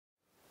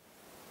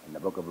in the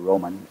book of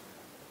Romans,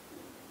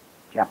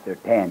 chapter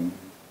 10,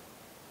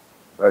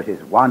 verses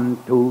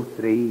 1, 2,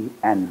 3,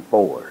 and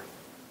 4.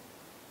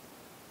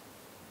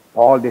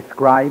 Paul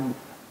describes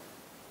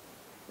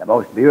the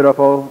most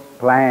beautiful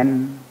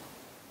plan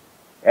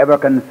ever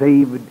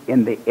conceived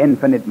in the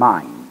infinite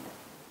mind.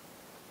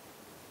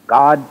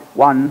 God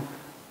wants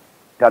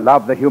to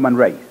love the human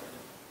race.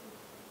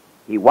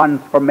 He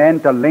wants for men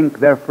to link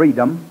their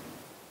freedom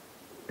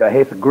to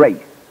His grace.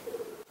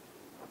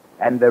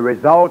 And the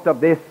result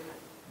of this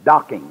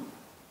docking,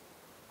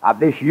 of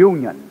this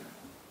union,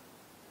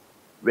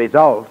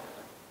 results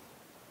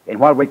in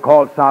what we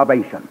call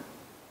salvation.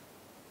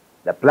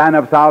 The plan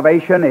of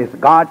salvation is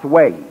God's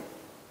way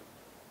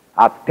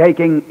of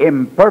taking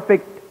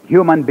imperfect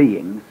human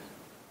beings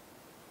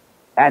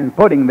and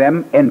putting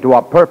them into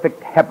a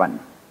perfect heaven,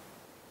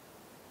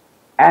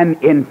 and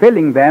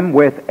infilling them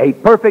with a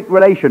perfect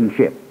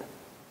relationship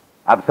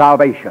of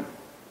salvation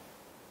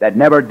that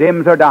never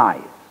dims or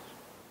dies,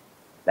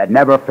 that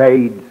never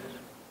fades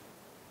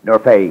nor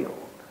fails.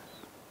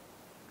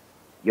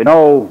 You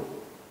know,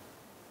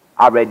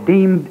 a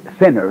redeemed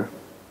sinner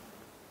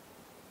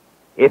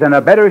is in a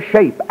better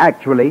shape,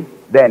 actually,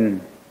 than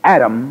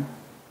Adam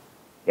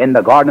in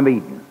the Garden of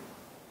Eden.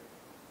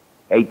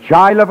 A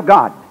child of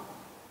God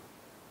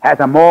has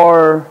a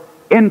more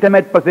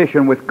intimate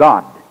position with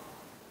God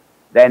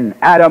than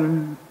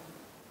Adam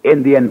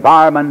in the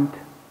environment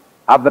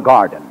of the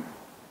garden.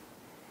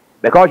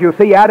 Because you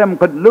see, Adam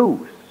could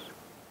lose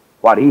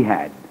what he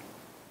had.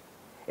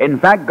 In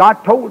fact,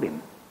 God told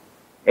him,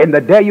 in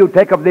the day you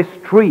take of this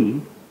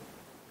tree,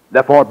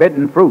 the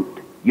forbidden fruit,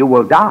 you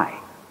will die.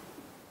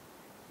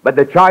 But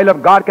the child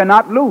of God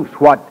cannot lose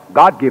what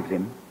God gives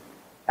him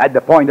at the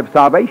point of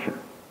salvation.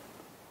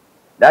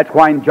 That's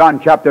why in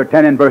John chapter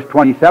 10 and verse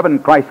 27,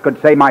 Christ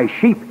could say, "My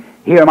sheep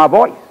hear my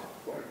voice,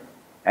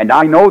 and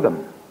I know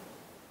them.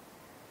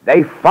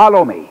 They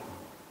follow me,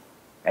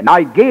 and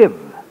I give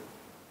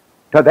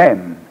to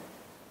them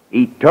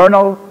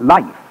eternal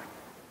life."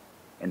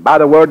 And by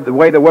the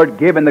way the word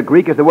give in the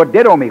Greek is the word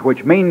didomi,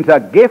 which means a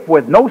gift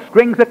with no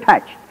strings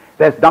attached,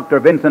 says Dr.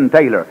 Vincent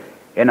Taylor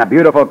in a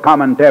beautiful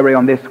commentary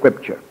on this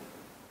scripture.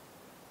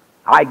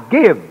 I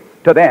give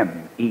to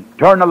them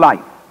eternal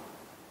life.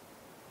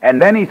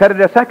 And then he said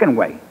it a second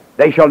way.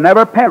 They shall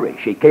never perish.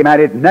 He came at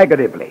it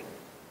negatively.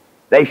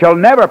 They shall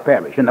never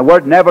perish. And the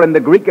word never in the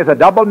Greek is a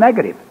double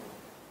negative.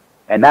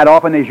 And that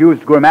often is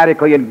used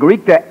grammatically in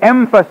Greek to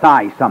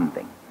emphasize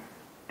something,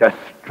 to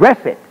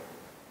stress it.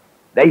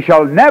 They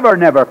shall never,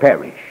 never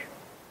perish.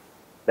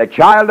 The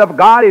child of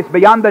God is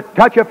beyond the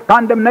touch of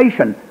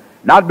condemnation,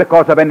 not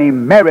because of any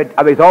merit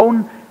of his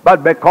own,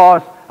 but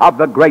because of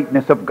the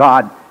greatness of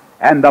God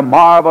and the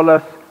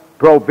marvelous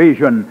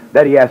provision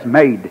that He has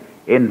made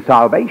in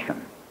salvation.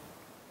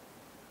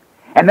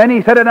 And then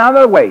he said it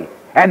another way,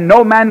 "And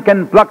no man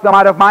can pluck them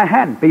out of my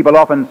hand." People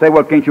often say,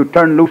 "Well, can't you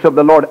turn loose of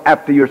the Lord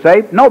after you're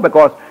saved?" No,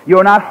 because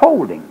you're not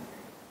holding.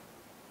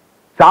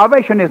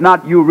 Salvation is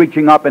not you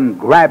reaching up and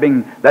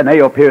grabbing the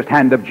nail-pierced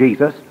hand of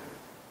Jesus.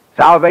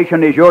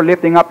 Salvation is you're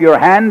lifting up your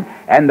hand,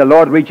 and the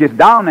Lord reaches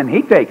down and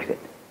He takes it.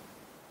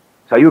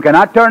 So you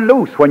cannot turn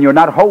loose when you're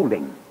not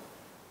holding.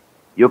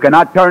 You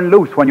cannot turn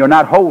loose when you're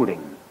not holding.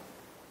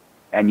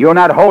 And you're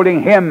not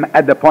holding Him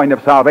at the point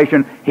of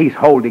salvation. He's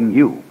holding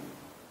you.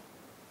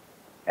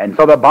 And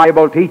so the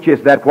Bible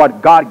teaches that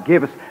what God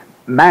gives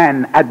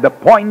man at the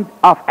point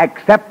of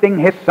accepting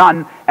His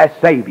Son as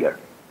Savior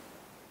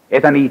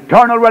is an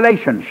eternal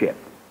relationship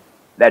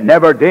that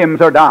never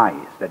dims or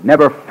dies, that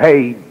never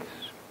fades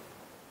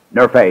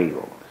nor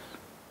fails.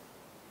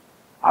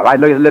 All right,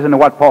 listen to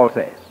what Paul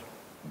says.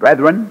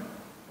 "Brethren,"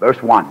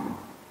 verse 1,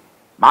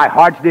 "my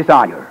heart's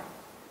desire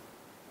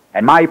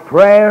and my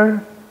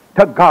prayer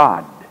to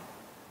God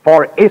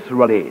for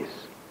Israel is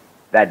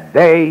that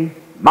they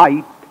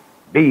might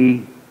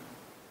be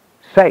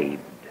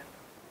saved.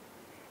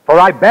 For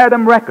I bear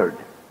them record,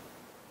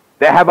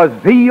 they have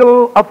a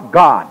zeal of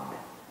God,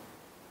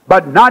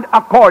 but not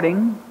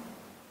according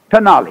to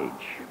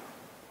knowledge.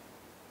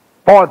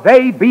 For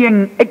they,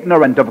 being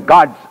ignorant of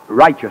God's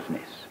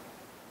righteousness,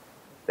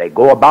 they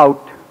go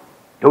about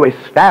to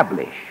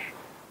establish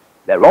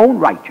their own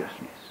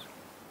righteousness,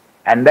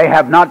 and they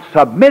have not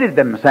submitted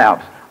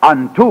themselves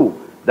unto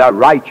the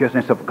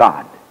righteousness of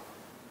God.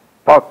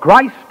 For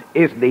Christ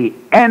is the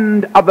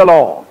end of the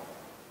law,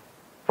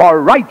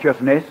 for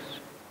righteousness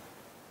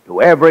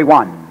to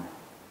everyone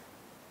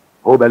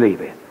who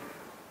believeth."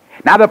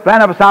 Now, the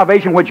plan of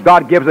salvation which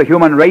God gives the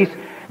human race,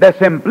 the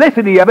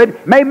simplicity of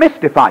it may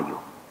mystify you.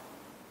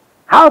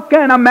 How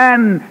can a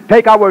man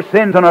take our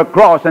sins on a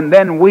cross and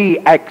then we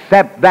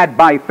accept that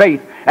by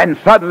faith, and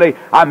suddenly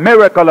a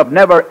miracle of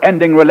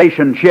never-ending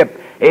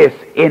relationship is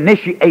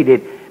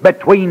initiated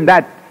between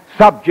that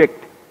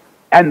subject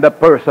and the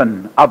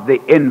person of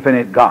the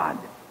infinite God?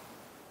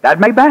 That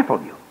may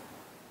baffle you.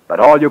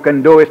 But all you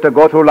can do is to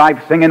go through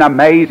life singing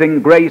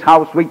 "Amazing Grace,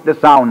 how sweet the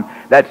sound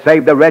that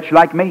saved a wretch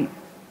like me."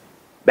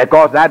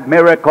 Because that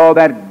miracle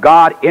that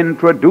God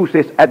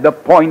introduces at the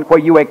point where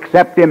you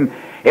accept Him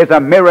is a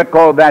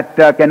miracle that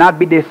cannot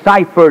be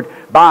deciphered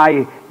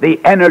by the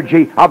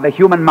energy of the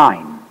human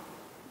mind.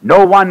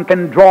 No one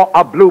can draw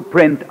a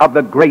blueprint of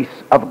the grace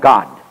of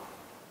God.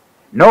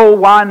 No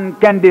one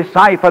can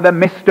decipher the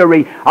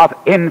mystery of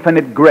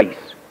infinite grace.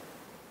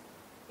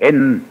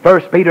 In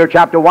 1 Peter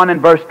chapter 1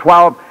 and verse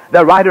 12,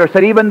 the writer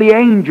said even the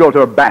angels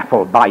are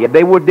baffled by it.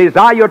 They would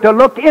desire to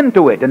look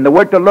into it. And the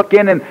word to look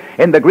in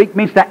the Greek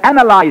means to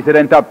analyze it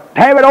and to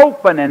tear it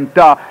open and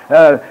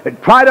to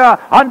try to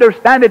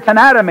understand its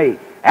anatomy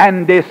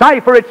and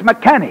decipher its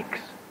mechanics.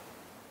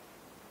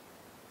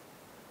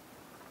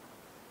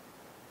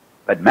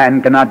 But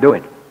man cannot do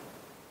it.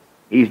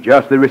 He's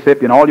just the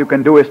recipient. All you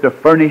can do is to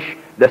furnish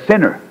the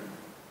sinner.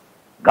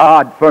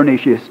 God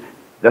furnishes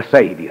the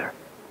Savior.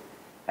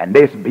 And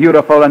this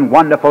beautiful and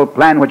wonderful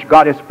plan which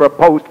God has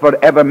proposed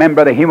for every member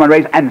of the human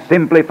race and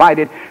simplified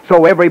it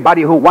so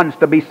everybody who wants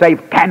to be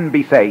saved can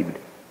be saved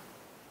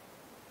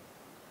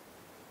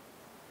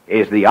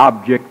is the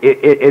object.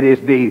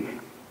 It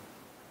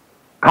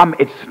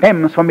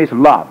stems from His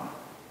love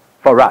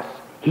for us.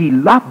 He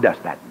loved us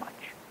that much.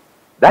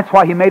 That's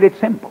why He made it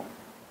simple.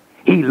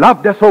 He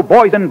loved us so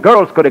boys and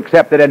girls could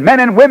accept it, and men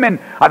and women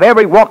of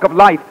every walk of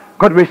life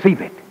could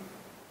receive it.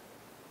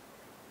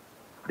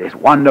 This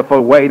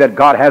wonderful way that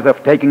God has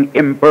of taking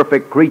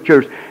imperfect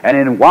creatures and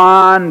in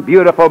one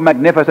beautiful,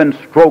 magnificent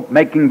stroke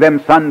making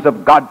them sons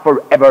of God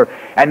forever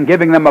and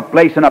giving them a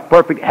place in a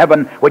perfect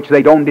heaven which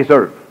they don't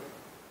deserve.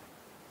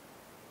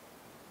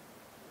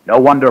 No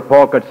wonder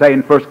Paul could say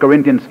in 1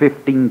 Corinthians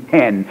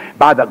 15:10,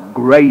 by the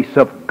grace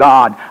of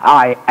God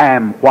I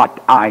am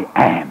what I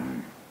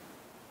am.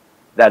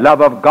 The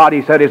love of God,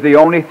 he said, is the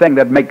only thing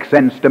that makes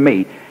sense to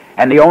me.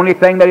 And the only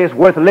thing that is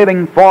worth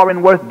living for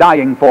and worth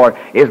dying for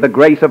is the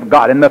grace of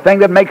God. And the thing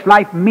that makes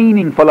life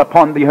meaningful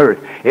upon the earth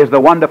is the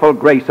wonderful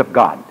grace of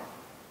God.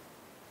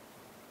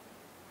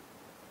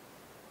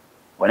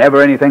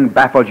 Whenever anything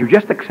baffles you,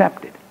 just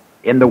accept it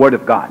in the Word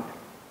of God.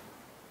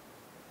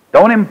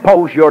 Don't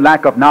impose your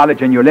lack of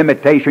knowledge and your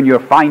limitation, your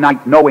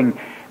finite knowing,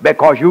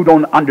 because you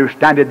don't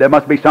understand it. There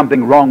must be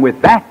something wrong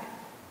with that.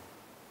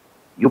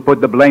 You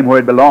put the blame where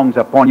it belongs,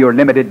 upon your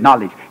limited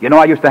knowledge. You know,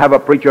 I used to have a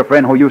preacher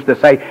friend who used to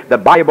say, the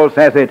Bible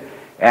says it,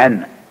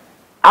 and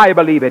I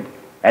believe it,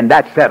 and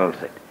that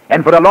settles it.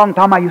 And for a long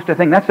time I used to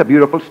think that's a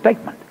beautiful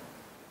statement.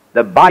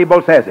 The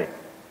Bible says it.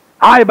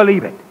 I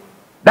believe it.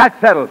 That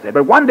settles it.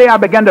 But one day I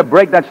began to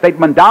break that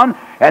statement down,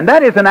 and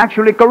that isn't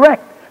actually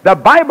correct. The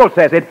Bible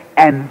says it,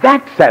 and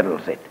that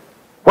settles it.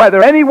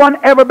 Whether anyone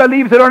ever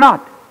believes it or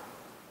not.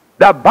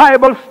 The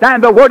Bible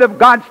stands, the Word of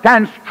God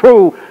stands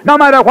true, no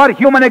matter what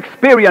human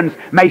experience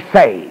may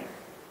say.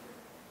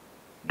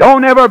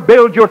 Don't ever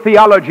build your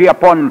theology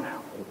upon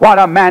what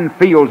a man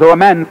feels or a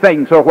man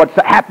thinks or what's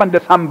happened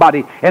to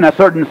somebody in a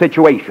certain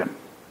situation.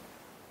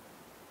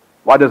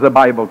 What does the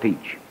Bible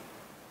teach?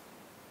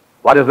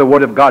 What does the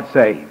Word of God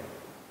say?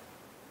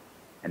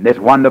 And this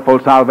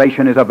wonderful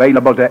salvation is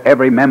available to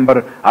every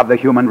member of the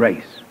human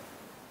race.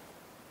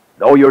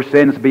 Though your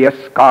sins be as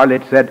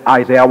scarlet, said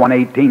Isaiah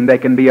 1:18, they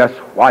can be as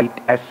white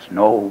as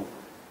snow.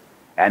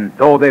 And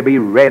though they be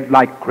red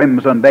like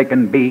crimson, they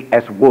can be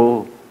as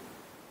wool.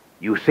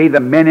 You see, the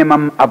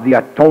minimum of the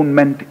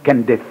atonement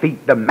can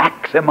defeat the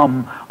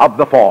maximum of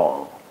the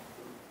fall.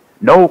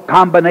 No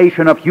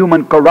combination of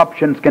human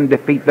corruptions can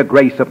defeat the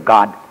grace of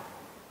God.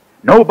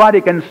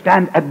 Nobody can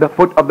stand at the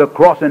foot of the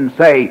cross and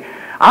say,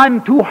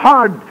 I'm too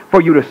hard for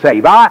you to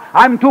save.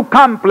 I'm too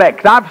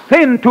complex. I've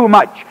sinned too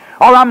much.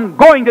 Or I'm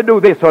going to do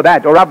this or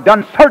that. Or I've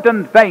done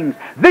certain things.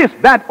 This,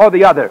 that, or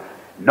the other.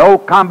 No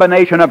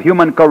combination of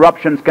human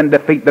corruptions can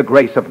defeat the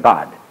grace of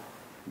God.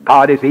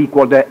 God is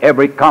equal to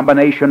every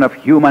combination of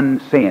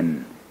human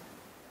sin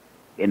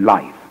in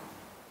life.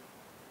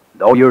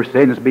 Though your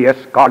sins be as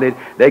scarlet,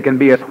 they can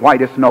be as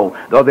white as snow.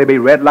 Though they be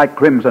red like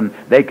crimson,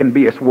 they can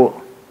be as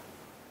wool.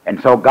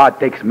 And so God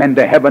takes men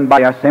to heaven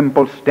by a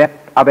simple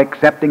step of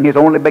accepting His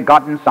only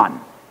begotten Son.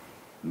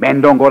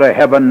 Men don't go to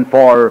heaven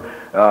for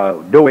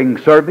doing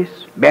service.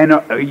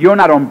 Men, you're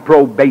not on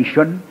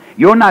probation.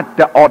 You're not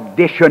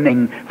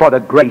auditioning for the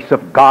grace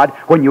of God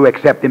when you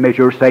accept Him as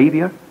your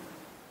Savior.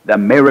 The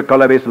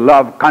miracle of His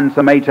love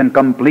consummates and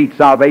completes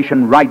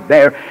salvation right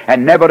there,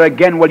 and never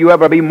again will you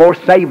ever be more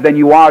saved than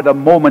you are the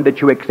moment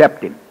that you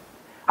accept Him.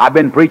 I've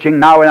been preaching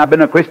now, and I've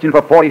been a Christian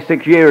for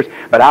 46 years,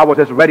 but I was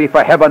as ready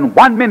for heaven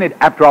 1 minute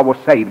after I was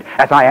saved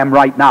as I am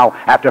right now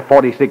after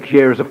 46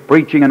 years of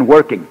preaching and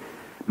working.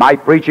 My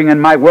preaching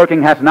and my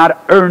working has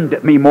not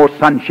earned me more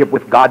sonship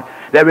with God.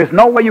 There is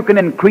no way you can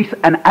increase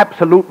an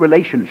absolute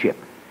relationship.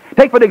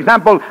 Take, for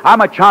example,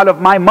 I'm a child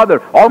of my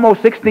mother.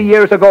 Almost 60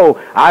 years ago,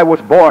 I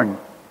was born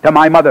to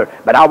my mother,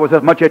 but I was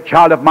as much a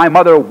child of my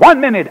mother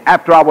 1 minute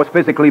after I was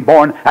physically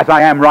born as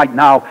I am right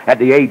now at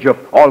the age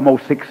of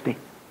almost 60.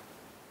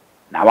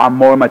 Now I'm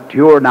more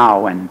mature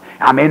now, and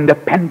I'm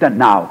independent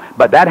now,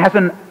 but that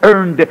hasn't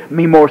earned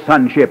me more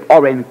sonship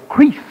or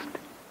increased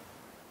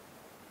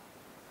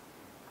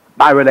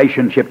my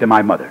relationship to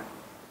my mother.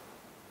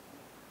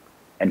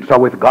 And so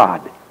with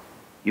God,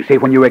 you see,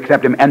 when you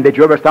accept Him, and did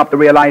you ever stop to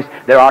realize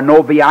there are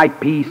no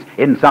VIPs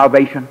in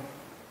salvation?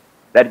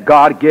 that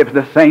God gives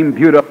the same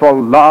beautiful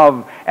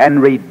love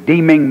and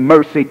redeeming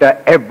mercy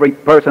to every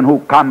person who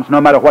comes,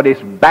 no matter what his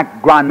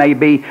background may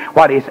be,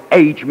 what his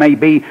age may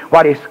be,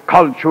 what his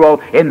cultural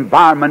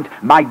environment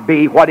might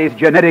be, what his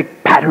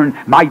genetic pattern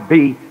might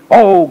be.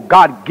 Oh,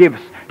 God gives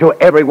to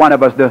every one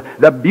of us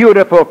the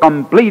beautiful,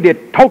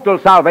 completed, total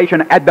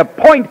salvation at the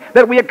point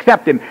that we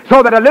accept Him.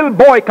 So that a little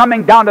boy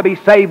coming down to be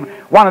saved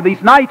one of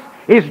these nights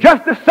is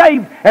just as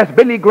saved as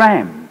Billy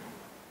Graham.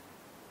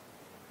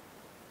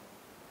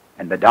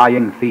 And the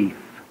dying thief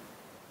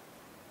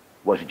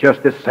was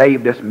just as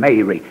saved as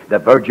Mary, the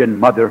Virgin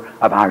Mother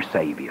of our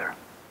Savior.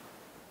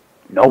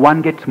 No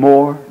one gets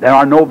more. There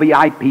are no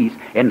VIPs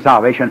in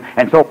salvation.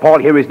 And so Paul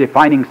here is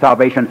defining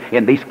salvation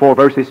in these 4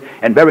 verses.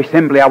 And very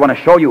simply, I want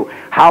to show you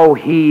how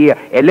he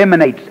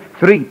eliminates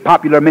 3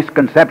 popular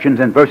misconceptions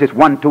in verses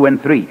 1, 2,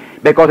 and 3.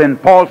 Because in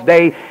Paul's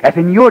day, as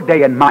in your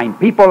day and mine,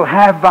 people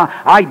have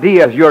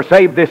ideas. You're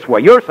saved this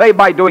way. You're saved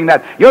by doing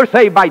that. You're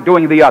saved by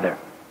doing the other.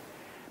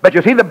 But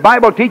you see, the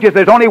Bible teaches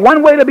there's only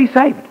one way to be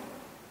saved.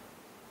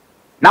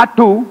 Not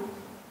 2.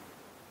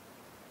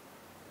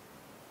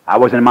 I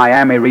was in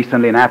Miami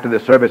recently, and after the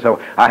service,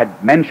 I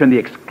had mentioned the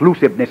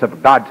exclusiveness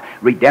of God's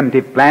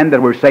redemptive plan,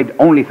 that we're saved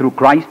only through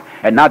Christ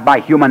and not by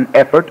human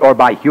effort or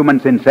by human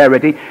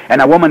sincerity.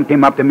 And a woman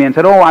came up to me and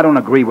said, "Oh, I don't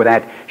agree with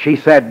that." She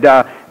said,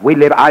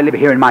 I live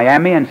here in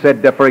Miami, and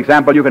said, for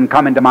example, you can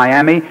come into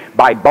Miami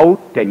by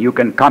boat, and you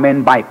can come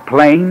in by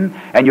plane,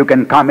 and you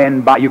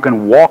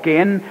can walk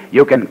in,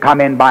 you can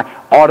come in by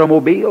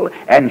automobile.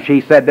 And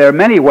she said there are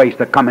many ways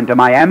to come into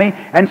Miami,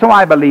 and so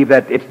I believe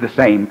that it's the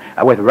same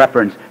with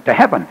reference to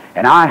heaven.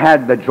 And I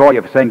had the joy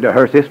of saying to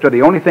her, "Sister,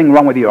 the only thing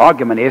wrong with your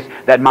argument is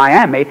that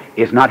Miami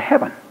is not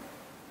heaven."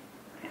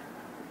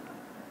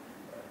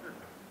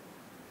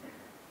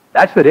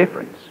 That's the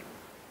difference.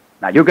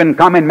 Now, you can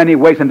come in many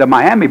ways into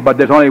Miami, but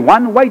there's only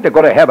one way to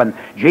go to heaven.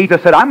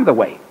 Jesus said, "I'm the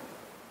way."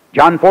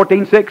 John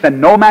 14:6, "And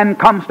no man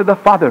comes to the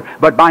Father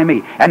but by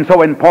me." And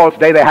so in Paul's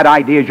day, they had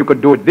ideas you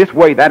could do it this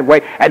way, that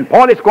way. And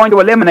Paul is going to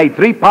eliminate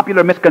 3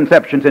 popular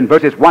misconceptions in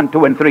verses 1,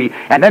 2, and 3.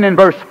 And then in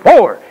verse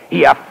 4,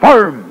 he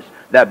affirms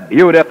the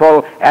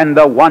beautiful and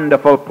the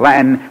wonderful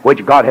plan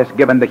which God has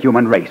given the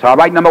human race. All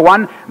right, number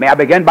 1, may I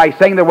begin by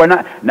saying that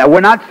we're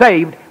not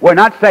saved. We're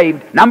not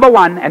saved, number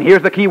 1, and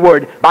here's the key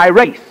word, by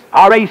race,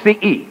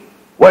 R-A-C-E.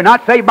 We're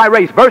not saved by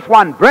race. Verse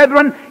 1,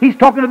 brethren, he's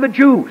talking to the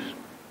Jews,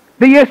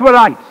 the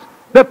Israelites,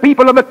 the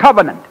people of the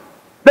covenant,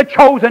 the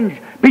chosen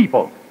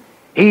people.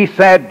 He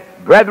said,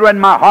 "Brethren,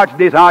 my heart's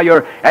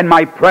desire and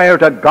my prayer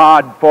to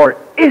God for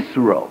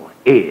Israel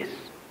is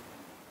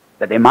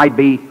that they might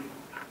be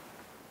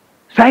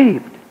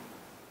saved."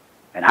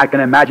 And I can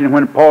imagine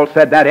when Paul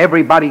said that,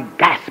 everybody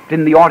gasped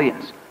in the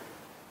audience,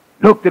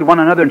 looked at one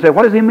another and said,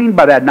 "What does he mean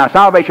by that?" Now,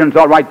 salvation's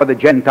all right for the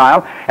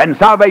Gentile, and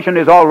salvation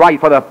is all right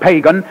for the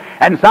pagan,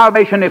 and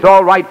salvation is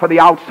all right for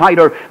the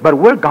outsider, but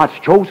we're God's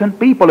chosen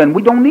people, and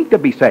we don't need to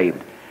be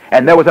saved.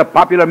 And there was a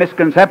popular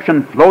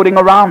misconception floating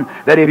around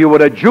that if you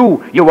were a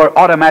Jew, you were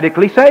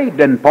automatically saved.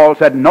 And Paul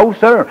said, "No,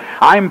 sir,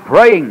 I'm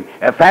praying."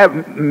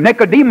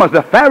 Nicodemus,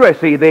 the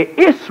Pharisee, the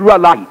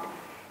Israelite,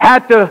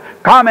 had to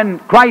come,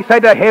 and Christ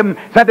said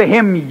to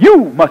him,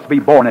 "You must be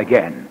born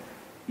again."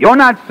 You're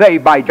not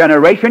saved by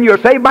generation, you're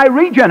saved by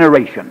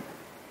regeneration.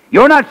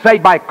 You're not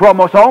saved by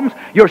chromosomes,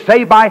 you're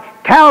saved by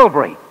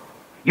Calvary.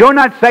 You're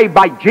not saved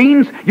by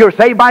genes, you're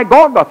saved by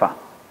Golgotha.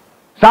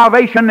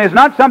 Salvation is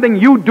not something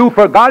you do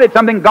for God, it's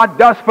something God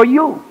does for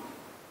you.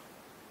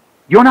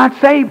 You're not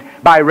saved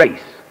by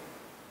race.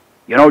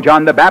 You know,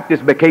 John the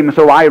Baptist became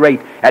so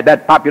irate at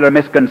that popular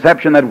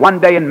misconception that one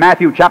day in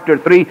Matthew chapter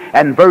 3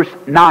 and verse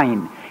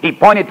 9, he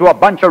pointed to a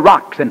bunch of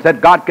rocks and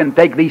said, "God can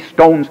take these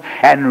stones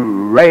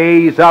and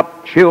raise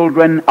up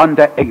children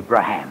unto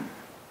Abraham."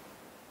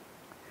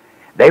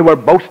 They were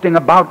boasting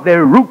about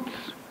their roots.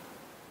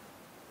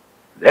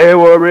 They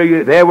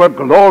were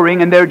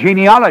glorying in their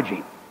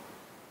genealogy.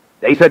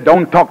 They said,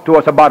 "Don't talk to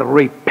us about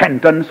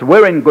repentance.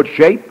 We're in good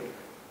shape.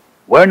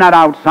 We're not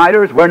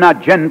outsiders. We're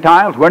not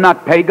Gentiles. We're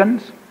not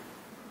pagans."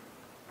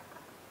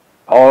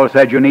 Paul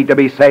said you need to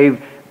be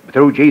saved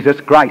through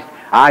Jesus Christ.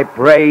 I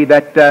pray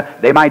that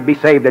they might be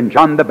saved. And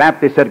John the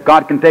Baptist said,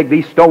 "God can take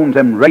these stones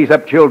and raise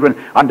up children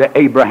unto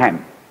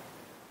Abraham."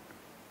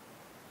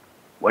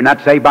 We're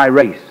not saved by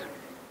race.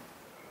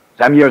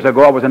 Some years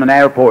ago, I was in an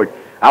airport.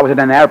 I was at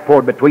an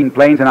airport between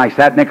planes, and I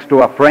sat next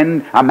to a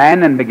friend, a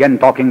man, and began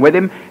talking with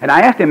him. And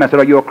I asked him, I said,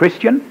 "Are you a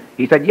Christian?"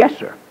 He said, "Yes,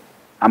 sir,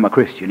 I'm a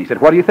Christian." He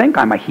said, "What do you think?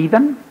 I'm a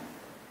heathen?"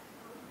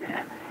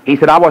 He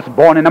said, "I was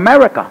born in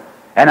America,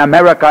 and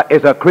America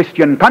is a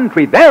Christian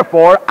country.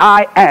 Therefore,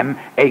 I am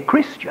a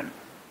Christian."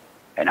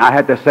 And I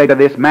had to say to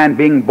this man,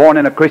 being born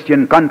in a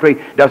Christian country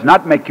does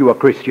not make you a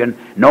Christian,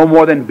 no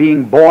more than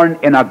being born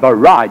in a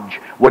garage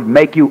would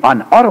make you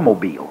an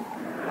automobile.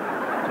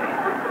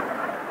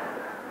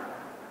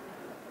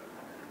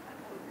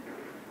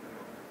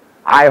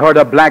 I heard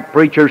a black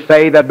preacher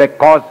say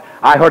because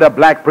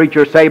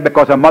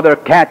a mother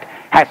cat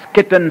has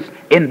kittens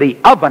in the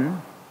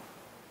oven,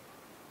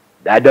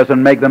 that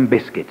doesn't make them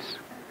biscuits.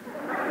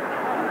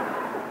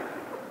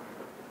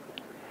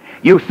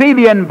 You see,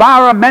 the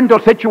environmental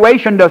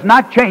situation does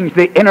not change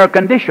the inner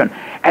condition.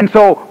 And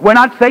so we're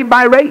not saved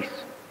by race.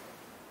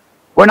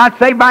 We're not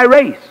saved by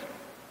race.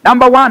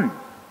 Number one,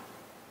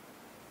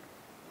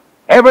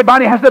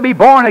 everybody has to be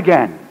born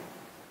again.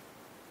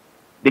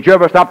 Did you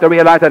ever stop to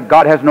realize that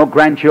God has no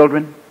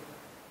grandchildren?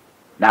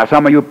 Now,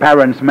 some of you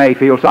parents may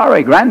feel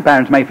sorry,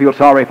 grandparents may feel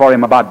sorry for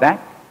him about that.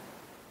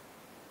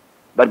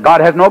 But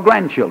God has no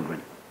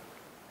grandchildren.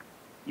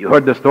 You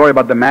heard the story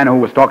about the man who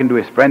was talking to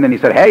his friend, and he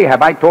said, "Hey,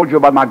 have I told you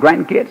about my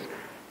grandkids?"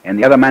 And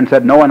the other man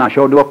said, "No, and I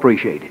sure do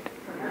appreciate it."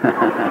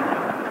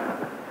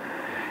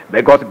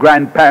 Because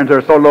grandparents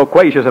are so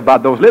loquacious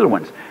about those little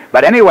ones.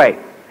 But anyway,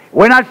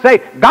 we're not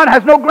saved. God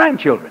has no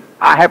grandchildren.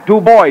 I have 2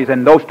 boys,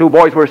 and those 2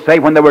 boys were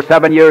saved when they were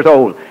 7 years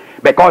old.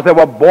 Because they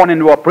were born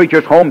into a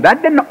preacher's home,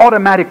 that didn't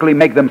automatically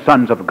make them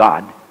sons of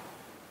God.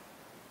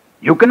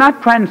 You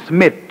cannot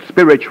transmit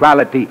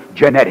spirituality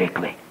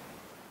genetically.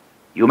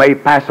 You may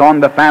pass on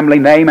the family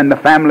name and the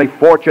family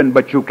fortune,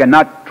 but you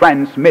cannot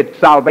transmit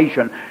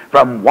salvation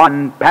from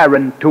one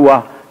parent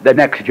to the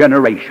next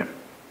generation.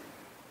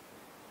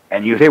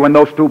 And you see, when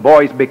those 2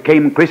 boys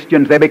became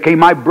Christians, they became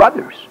my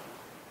brothers.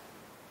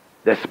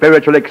 The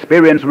spiritual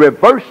experience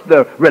reversed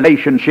the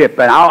relationship,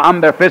 and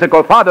I'm their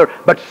physical father,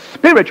 but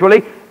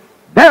spiritually,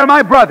 they're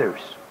my brothers.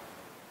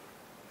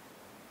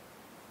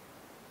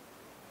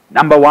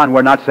 Number one,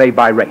 we're not saved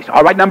by race.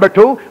 All right, number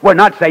 2, we're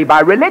not saved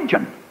by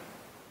religion.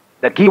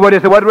 The key word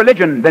is the word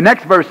religion. The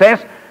next verse says,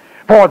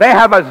 "For they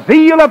have a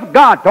zeal of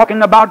God,"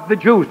 talking about the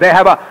Jews. They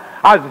have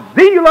a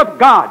zeal of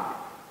God,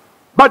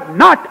 but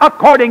not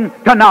according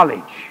to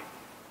knowledge.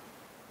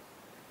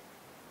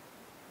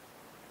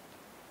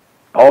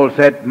 Paul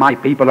said, "My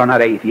people are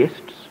not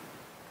atheists.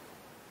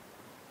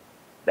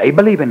 They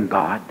believe in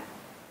God.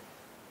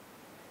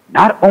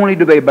 Not only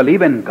do they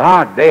believe in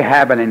God, they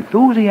have an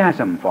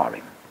enthusiasm for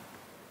him."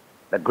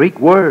 The Greek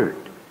word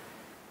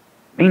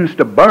means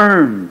to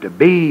burn, to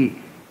be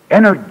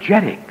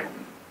energetic.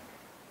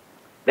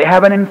 They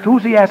have an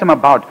enthusiasm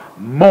about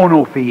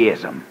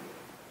monotheism.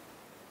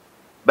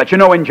 But you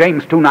know, in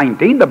James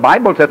 2:19, the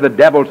Bible says the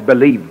devils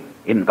believe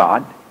in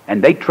God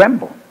and they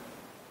tremble.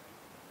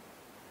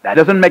 That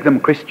doesn't make them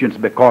Christians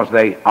because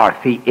they are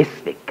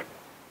theistic.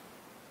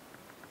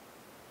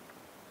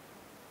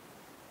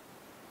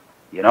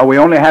 You know, we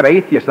only have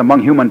atheists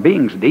among human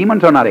beings.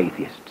 Demons are not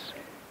atheists.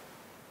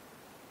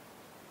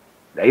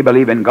 They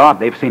believe in God.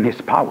 They've seen his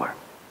power.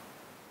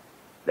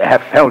 They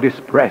have felt his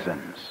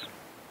presence.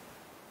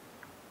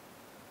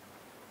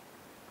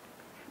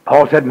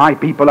 Paul said, "My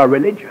people are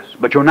religious."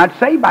 But you're not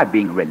saved by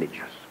being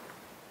religious.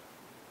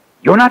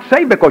 You're not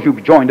saved because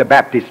you've joined a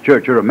Baptist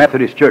church or a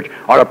Methodist church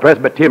or a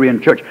Presbyterian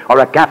church or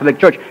a Catholic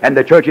church. And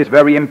the church is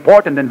very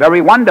important and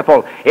very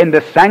wonderful in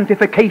the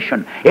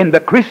sanctification, in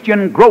the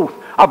Christian growth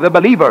of the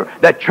believer.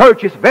 The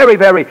church is very,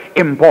 very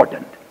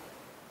important.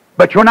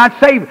 But you're not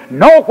saved.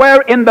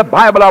 Nowhere in the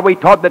Bible are we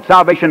taught that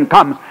salvation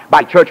comes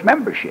by church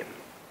membership.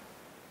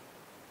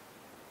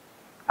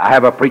 I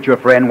have a preacher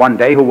friend one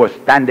day who was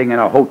standing in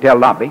a hotel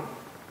lobby.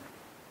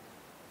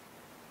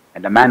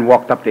 And the man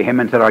walked up to him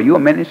and said, "Are you a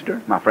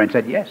minister?" My friend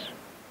said, "Yes."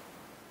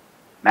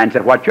 Man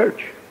said, "What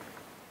church?"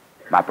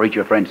 My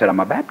preacher friend said,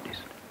 "I'm a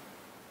Baptist."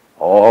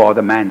 Oh,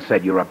 the man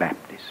said, "You're a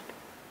Baptist."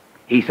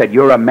 He said,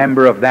 "You're a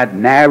member of that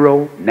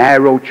narrow,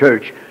 narrow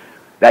church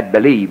that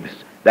believes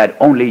that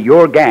only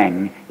your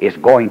gang is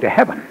going to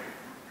heaven."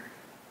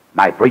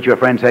 My preacher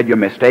friend said, "You're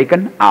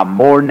mistaken. I'm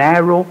more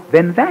narrow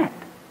than that.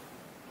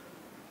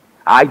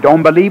 I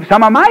don't believe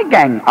some of my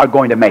gang are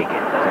going to make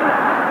it."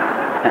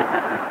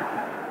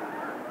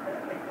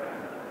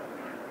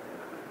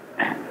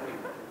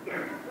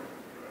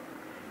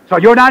 So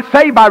you're not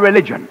saved by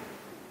religion.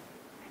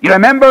 You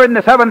remember in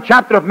the 7th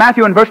chapter of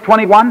Matthew in verse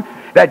 21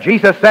 that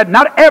Jesus said,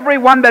 "Not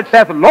everyone that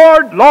saith,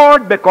 'Lord,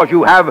 Lord,' because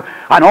you have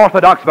an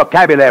orthodox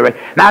vocabulary,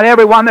 not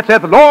everyone that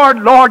saith, 'Lord,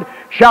 Lord,'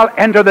 shall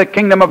enter the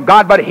kingdom of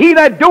God, but he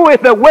that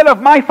doeth the will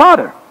of my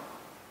Father."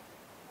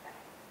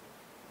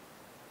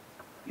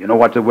 You know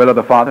what's the will of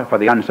the Father for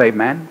the unsaved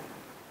man?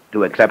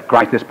 To accept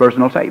Christ as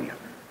personal Savior.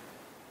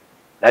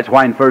 That's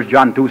why in 1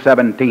 John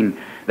 2:17,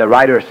 the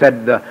writer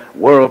said, "The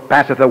world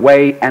passeth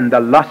away, and the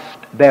lust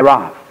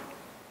thereof.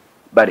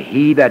 But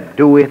he that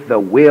doeth the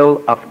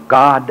will of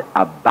God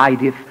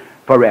abideth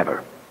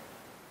forever."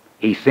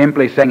 He's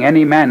simply saying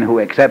any man who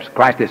accepts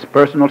Christ as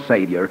personal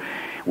Savior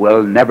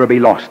will never be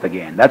lost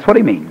again. That's what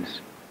he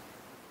means.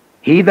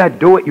 He that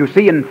doeth, you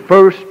see in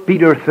 1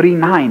 Peter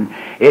 3:9,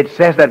 it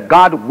says that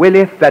God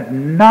willeth that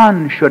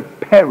none should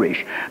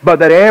perish, but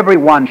that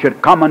everyone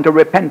should come unto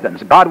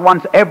repentance. God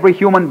wants every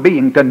human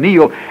being to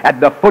kneel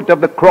at the foot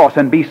of the cross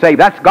and be saved.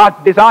 That's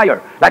God's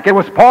desire, like it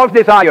was Paul's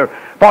desire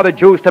for the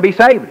Jews to be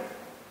saved.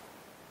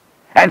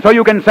 And so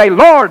you can say,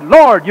 "Lord,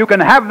 Lord," you can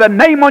have the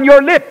name on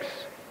your lips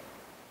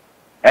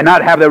and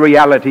not have the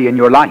reality in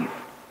your life.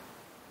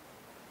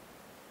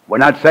 We're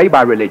not saved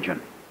by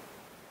religion.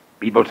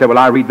 People say, "Well,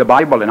 I read the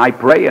Bible and I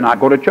pray and I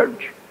go to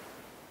church."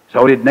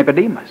 So did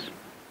Nicodemus.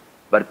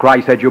 But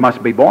Christ said you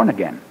must be born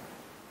again.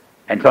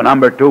 And so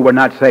number 2, we're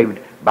not saved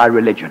by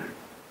religion.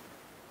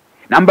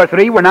 Number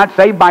three, we're not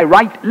saved by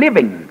right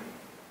living.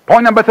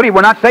 Point number three,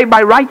 we're not saved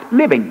by right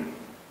living.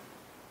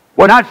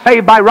 We're not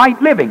saved by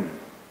right living.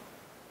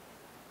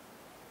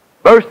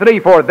 Verse 3,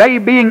 for they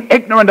being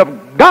ignorant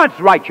of God's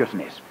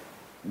righteousness,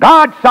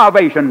 God's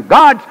salvation,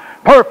 God's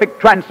perfect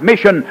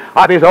transmission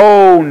of His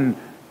own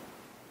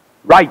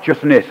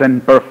righteousness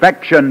and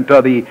perfection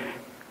to the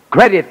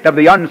credit of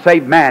the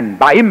unsaved man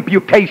by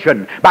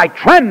imputation, by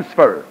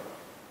transfer.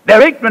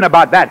 They're ignorant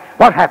about that.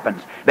 What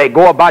happens? They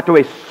go about to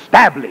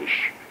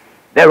establish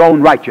their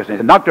own righteousness.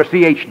 And Dr.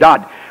 C.H.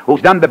 Dodd,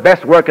 who's done the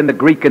best work in the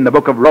Greek in the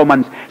book of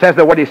Romans, says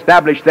the word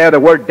established there, the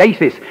word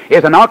dasis,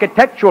 is an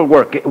architectural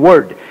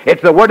word.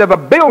 It's the word of a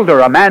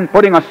builder, a man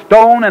putting a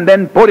stone and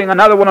then putting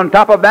another one on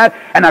top of that,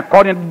 and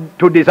according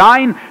to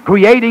design,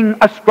 creating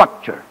a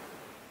structure.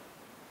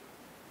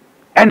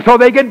 And so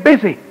they get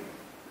busy.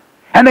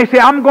 And they say,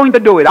 I'm going to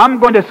do it. I'm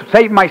going to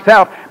save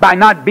myself by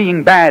not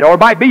being bad, or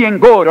by being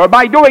good, or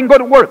by doing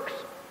good works.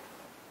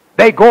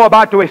 They go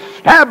about to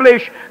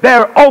establish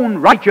their own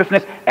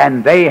righteousness,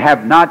 and they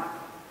have not,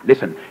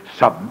 listen,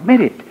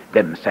 submitted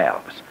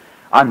themselves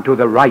unto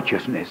the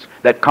righteousness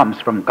that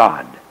comes from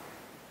God.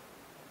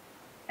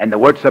 And the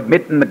word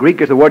submit in the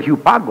Greek is the word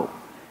hupago.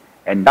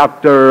 And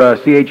Dr.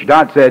 C.H.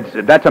 Dodd says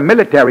that's a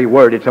military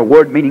word. It's a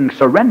word meaning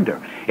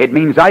surrender. It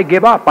means I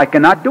give up. I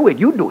cannot do it.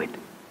 You do it.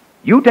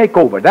 You take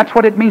over. That's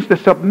what it means to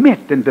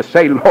submit and to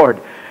say, Lord,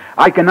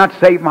 I cannot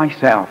save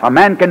myself. A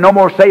man can no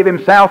more save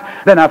himself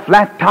than a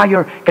flat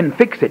tire can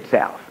fix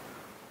itself.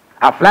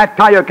 A flat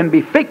tire can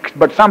be fixed,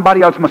 but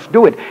somebody else must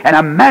do it. And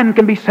a man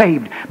can be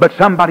saved, but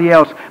somebody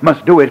else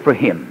must do it for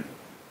him.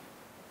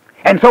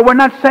 And so we're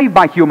not saved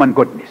by human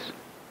goodness.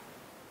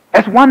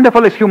 As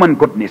wonderful as human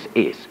goodness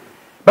is.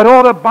 But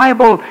all the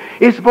Bible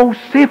is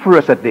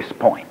vociferous at this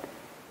point.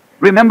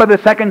 Remember the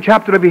second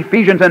chapter of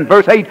Ephesians and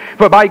verse 8,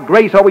 for by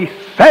grace are we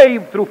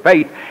saved through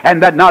faith,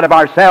 and that not of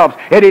ourselves.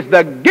 It is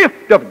the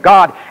gift of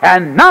God,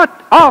 and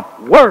not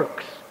of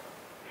works,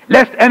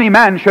 lest any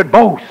man should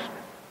boast.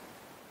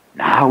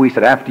 Now, he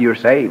said, after you're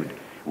saved,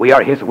 we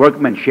are His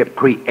workmanship,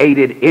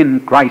 created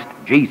in Christ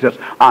Jesus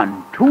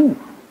unto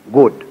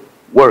good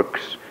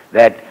works,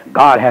 that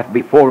God hath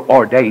before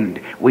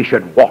ordained we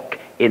should walk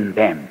in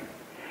them.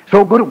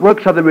 So good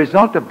works are the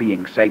result of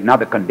being saved, not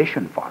the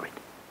condition for it.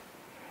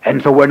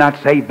 And so we're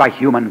not saved by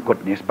human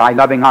goodness, by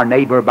loving our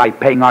neighbor, by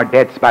paying our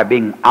debts, by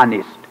being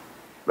honest.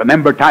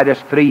 Remember Titus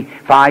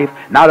 3:5,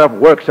 not of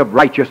works of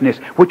righteousness,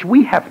 which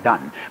we have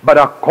done, but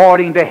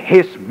according to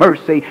His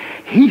mercy,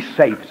 He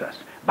saves us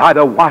by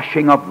the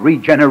washing of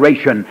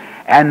regeneration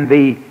and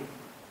the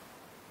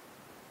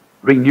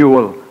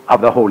renewal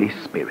of the Holy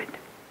Spirit.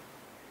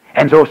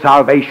 And so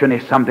salvation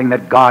is something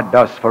that God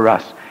does for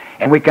us.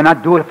 And we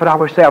cannot do it for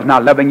ourselves.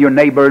 Now, loving your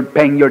neighbor,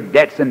 paying your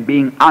debts, and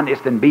being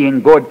honest and being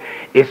good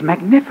is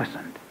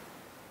magnificent.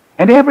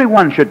 And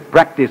everyone should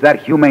practice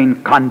that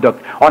humane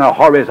conduct on a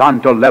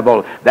horizontal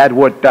level that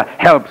would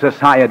help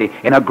society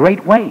in a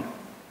great way.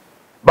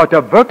 But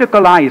to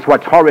verticalize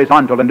what's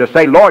horizontal and to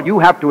say, Lord, you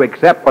have to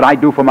accept what I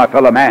do for my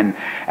fellow man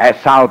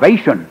as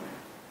salvation,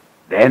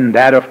 then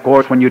that, of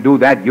course, when you do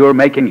that, you're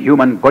making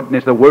human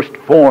goodness the worst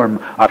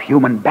form of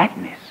human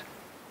badness.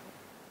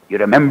 You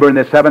remember in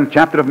the 7th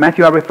chapter of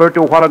Matthew I referred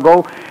to a while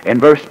ago, in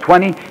verse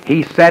 20,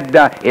 He said,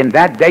 in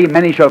that day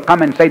many shall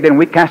come and say, then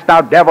we cast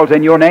out devils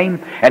in your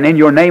name, and in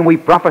your name we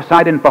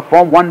prophesied and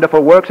performed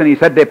wonderful works. And He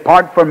said,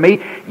 depart from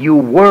me, you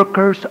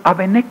workers of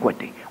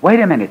iniquity. Wait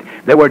a minute.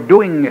 They were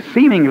doing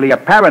seemingly,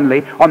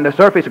 apparently, on the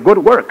surface, good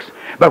works.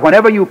 But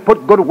whenever you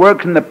put good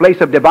works in the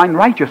place of divine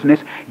righteousness,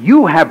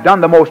 you have done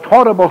the most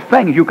horrible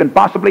thing you can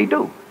possibly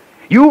do.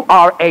 You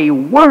are a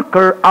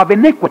worker of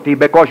iniquity,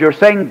 because you're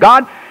saying,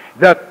 God,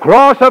 the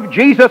cross of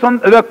Jesus, on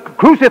the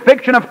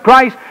crucifixion of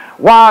Christ,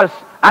 was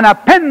an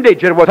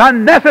appendage. It was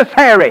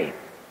unnecessary.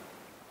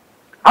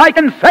 I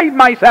can save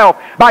myself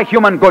by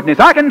human goodness.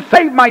 I can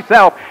save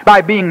myself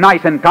by being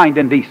nice and kind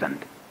and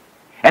decent.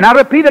 And I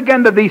repeat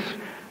again that these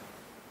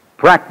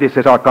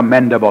practices are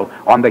commendable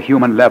on the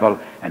human level,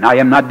 and I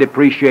am not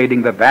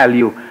depreciating the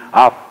value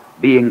of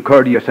being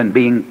courteous and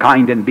being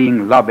kind and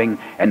being loving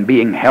and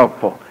being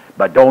helpful.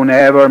 But don't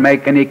ever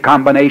make any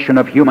combination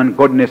of human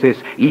goodnesses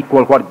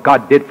equal what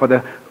God did for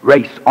the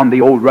race on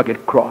the old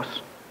rugged cross.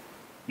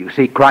 You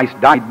see, Christ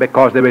died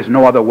because there is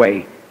no other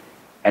way.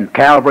 And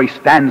Calvary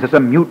stands as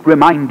a mute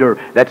reminder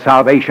that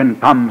salvation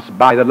comes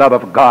by the love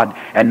of God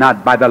and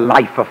not by the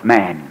life of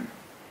man.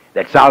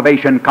 That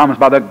salvation comes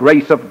by the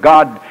grace of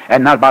God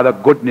and not by the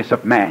goodness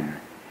of man.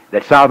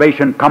 That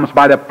salvation comes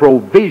by the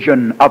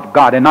provision of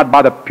God and not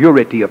by the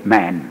purity of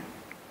man.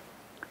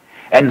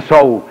 And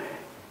so,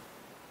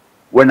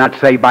 we're not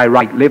saved by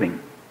right living.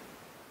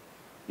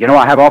 You know,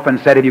 I have often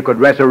said if you could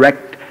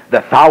resurrect the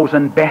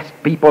 1,000 best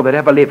people that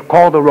ever lived,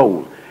 call the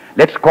roll.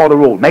 Let's call the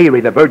roll.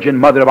 Mary, the Virgin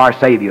Mother of our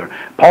Savior.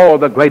 Paul,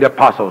 the great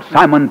apostle.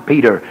 Simon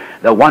Peter,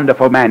 the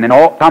wonderful man. And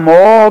come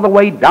all the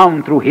way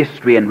down through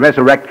history and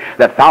resurrect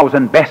the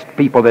 1,000 best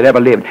people that ever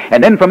lived.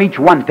 And then from each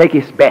one take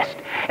his best.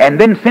 And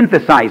then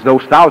synthesize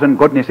those 1,000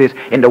 goodnesses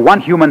into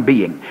one human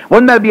being.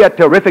 Wouldn't that be a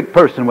terrific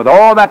person with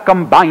all that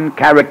combined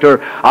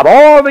character of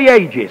all the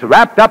ages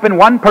wrapped up in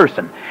one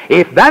person?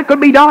 If that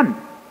could be done,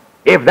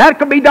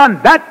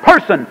 that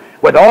person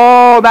with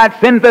all that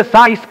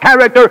synthesized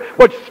character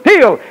would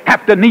still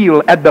have to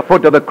kneel at the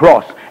foot of the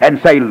cross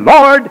and say,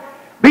 Lord,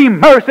 be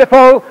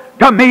merciful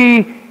to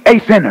me, a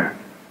sinner.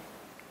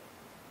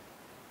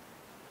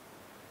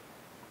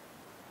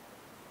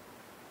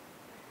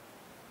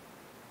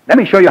 Let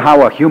me show you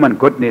how a human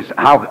goodness,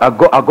 how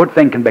a good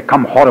thing can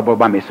become horrible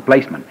by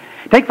misplacement.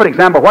 Take, for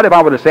example, what if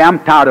I were to say, I'm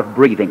tired of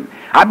breathing.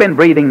 I've been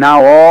breathing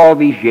now all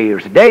these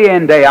years, day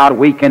in, day out,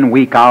 week in,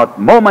 week out,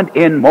 moment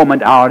in,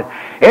 moment out,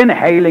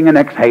 inhaling and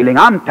exhaling.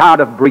 I'm tired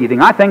of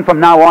breathing. I think from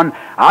now on,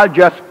 I'll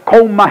just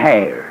comb my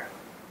hair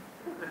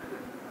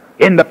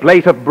in the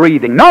place of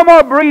breathing. No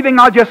more breathing,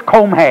 I'll just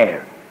comb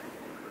hair.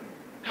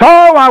 So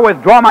I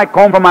withdraw my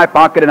comb from my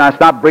pocket and I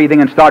stop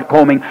breathing and start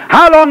combing.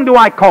 How long do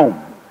I comb?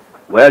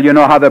 Well, you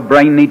know how the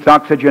brain needs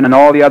oxygen and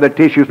all the other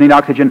tissues need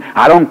oxygen.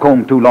 I don't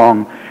comb too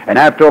long. And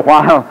after a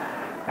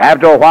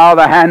while,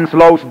 the hand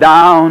slows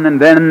down, and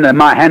then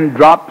my hand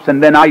drops,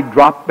 and then I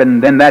drop,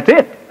 and then that's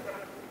it.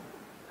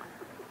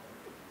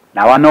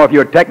 Now, I know if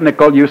you're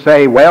technical, you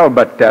say, well,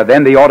 but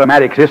then the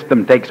automatic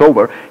system takes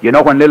over. You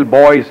know when little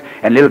boys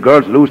and little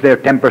girls lose their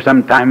temper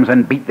sometimes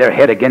and beat their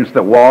head against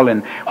the wall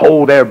and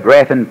hold their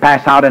breath and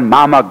pass out, and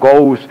Mama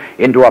goes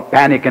into a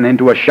panic and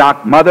into a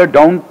shock. Mother,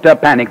 don't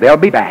panic. They'll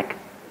be back.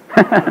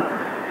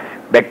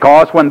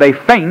 Because when they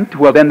faint,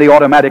 well, then the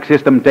automatic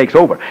system takes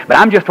over. But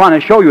I'm just trying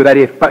to show you that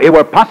if it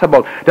were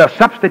possible to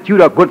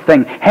substitute a good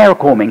thing, hair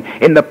combing,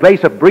 in the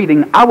place of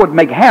breathing, I would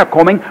make hair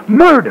combing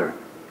murder,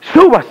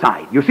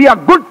 suicide. You see, a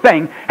good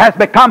thing has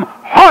become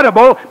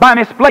horrible by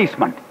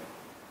misplacement.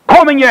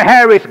 Combing your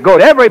hair is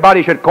good.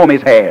 Everybody should comb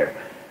his hair.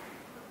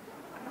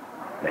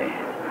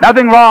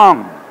 Nothing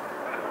wrong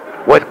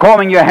with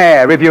combing your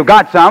hair if you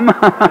got some.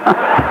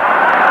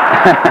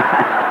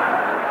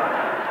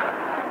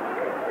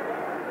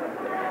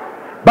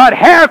 But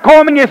hair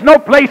combing is no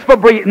place for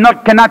breathing,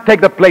 cannot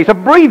take the place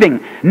of breathing.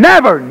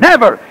 Never,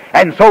 never.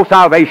 And so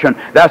salvation,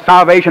 the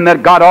salvation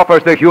that God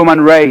offers the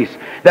human race,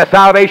 the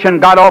salvation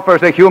God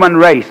offers the human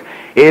race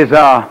is,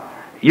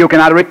 you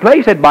cannot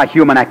replace it by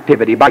human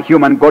activity, by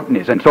human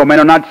goodness. And so men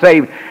are not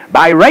saved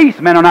by race,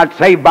 men are not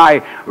saved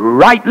by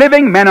right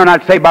living, men are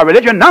not saved by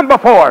religion. Number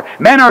 4,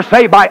 men are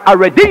saved by a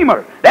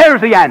Redeemer. There's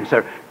the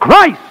answer.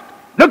 Christ.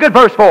 Look at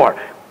verse 4.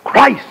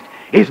 Christ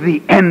is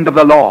the end of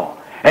the law.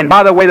 And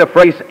by the way, the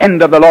phrase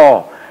end of the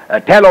law,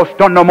 telos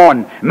ton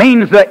nomon,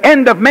 means the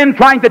end of men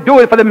trying to do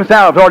it for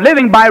themselves, or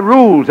living by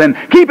rules and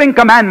keeping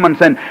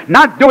commandments and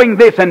not doing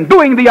this and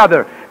doing the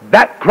other.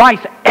 That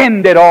Christ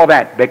ended all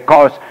that,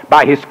 because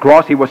by his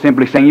cross he was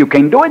simply saying you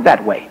can't do it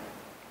that way.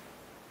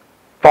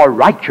 For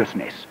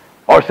righteousness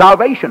or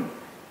salvation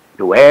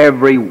to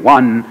every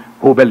one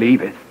who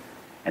believeth.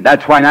 And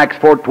that's why in Acts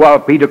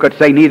 4:12 Peter could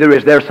say, neither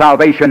is there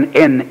salvation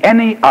in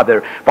any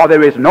other, for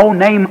there is no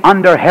name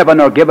under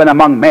heaven or given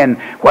among men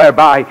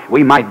whereby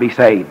we might be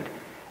saved.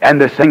 And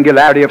the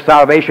singularity of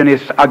salvation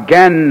is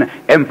again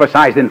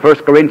emphasized in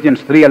 1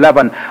 Corinthians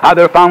 3:11.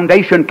 Other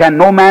foundation can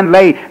no man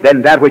lay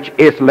than that which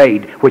is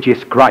laid, which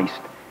is Christ.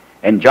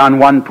 And John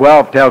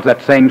 1:12 tells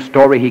that same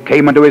story. He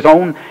came unto his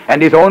own,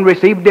 and his own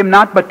received him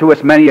not, but to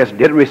as many as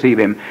did receive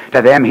him,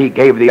 to them he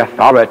gave the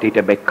authority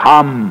to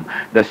become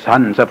the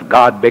sons of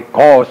God,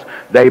 because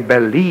they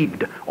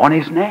believed on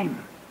his name.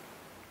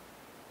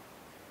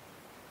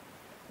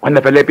 When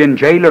the Philippian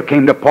jailer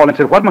came to Paul and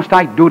said, what must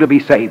I do to be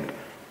saved?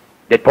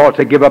 Did Paul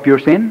say, give up your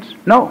sins?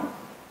 No.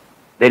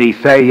 Did he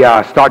say,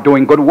 start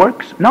doing good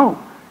works?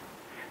 No.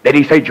 Did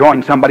he say,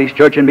 join somebody's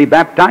church and be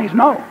baptized?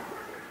 No.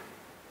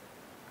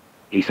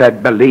 He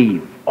said,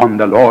 believe on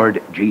the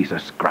Lord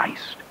Jesus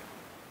Christ.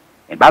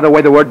 And by the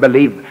way, the word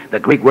believe, the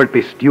Greek word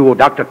pisteuo,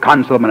 Dr.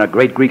 Conselman, a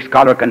great Greek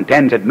scholar,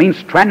 contends it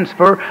means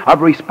transfer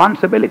of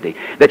responsibility.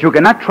 That you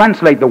cannot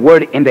translate the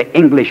word into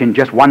English in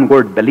just one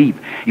word,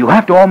 believe. You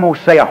have to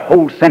almost say a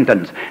whole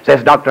sentence,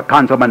 says Dr.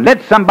 Conselman.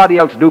 Let somebody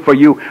else do for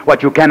you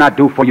what you cannot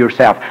do for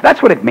yourself.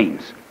 That's what it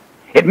means.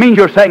 It means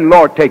you're saying,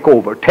 Lord, take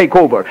over, take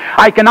over.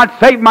 I cannot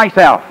save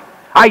myself.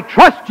 I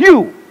trust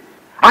you.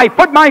 I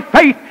put my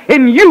faith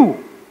in you.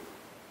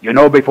 You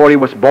know, before he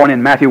was born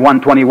in Matthew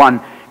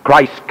 1:21,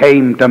 Christ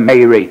came to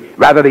Mary.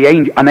 Rather,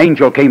 an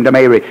angel came to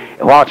Mary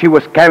while she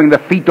was carrying the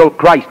fetal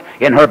Christ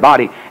in her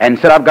body and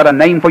said, I've got a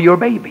name for your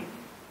baby.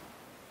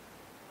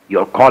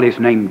 You'll call his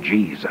name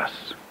Jesus,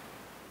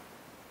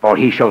 for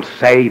he shall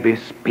save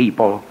his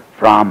people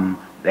from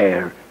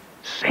their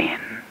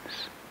sins.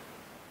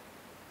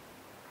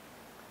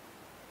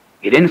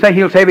 He didn't say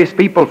he'll save his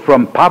people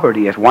from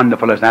poverty, as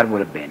wonderful as that would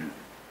have been.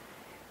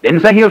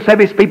 Didn't say he'll save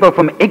his people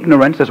from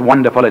ignorance, as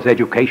wonderful as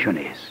education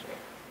is.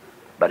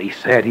 But he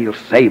said he'll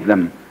save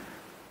them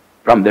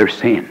from their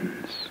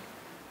sins.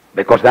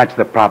 because that's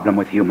the problem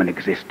with human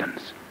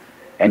existence.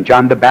 And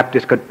John the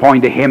Baptist could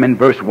point to him in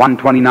verse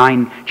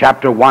 129,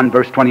 chapter 1,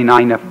 verse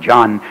 29 of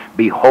John,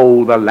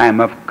 "Behold the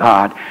Lamb of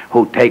God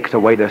who takes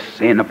away the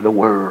sin of the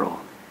world."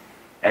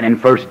 And in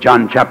 1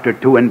 John chapter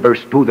 2 and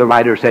verse 2, the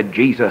writer said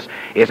Jesus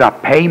is a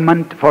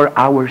payment for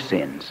our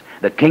sins.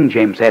 The King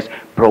James says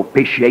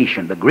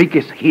propitiation. The Greek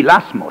is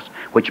hilasmos,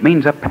 which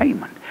means a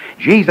payment.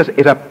 Jesus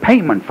is a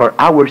payment for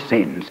our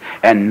sins,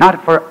 and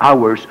not for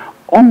ours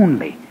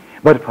only,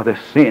 but for the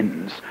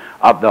sins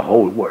of the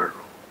whole world.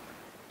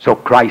 So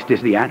Christ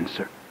is the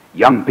answer.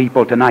 Young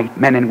people tonight,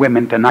 men and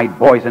women tonight,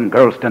 boys and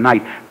girls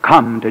tonight,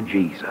 come to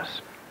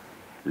Jesus.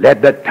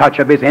 Let the touch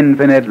of his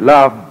infinite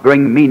love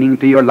bring meaning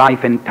to your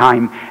life in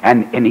time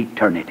and in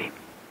eternity.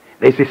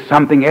 This is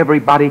something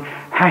everybody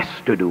has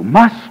to do,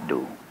 must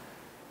do.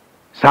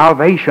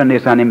 Salvation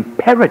is an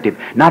imperative,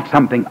 not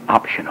something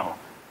optional.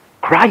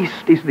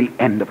 Christ is the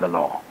end of the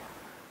law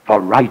for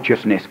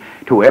righteousness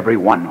to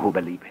everyone who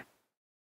believeth.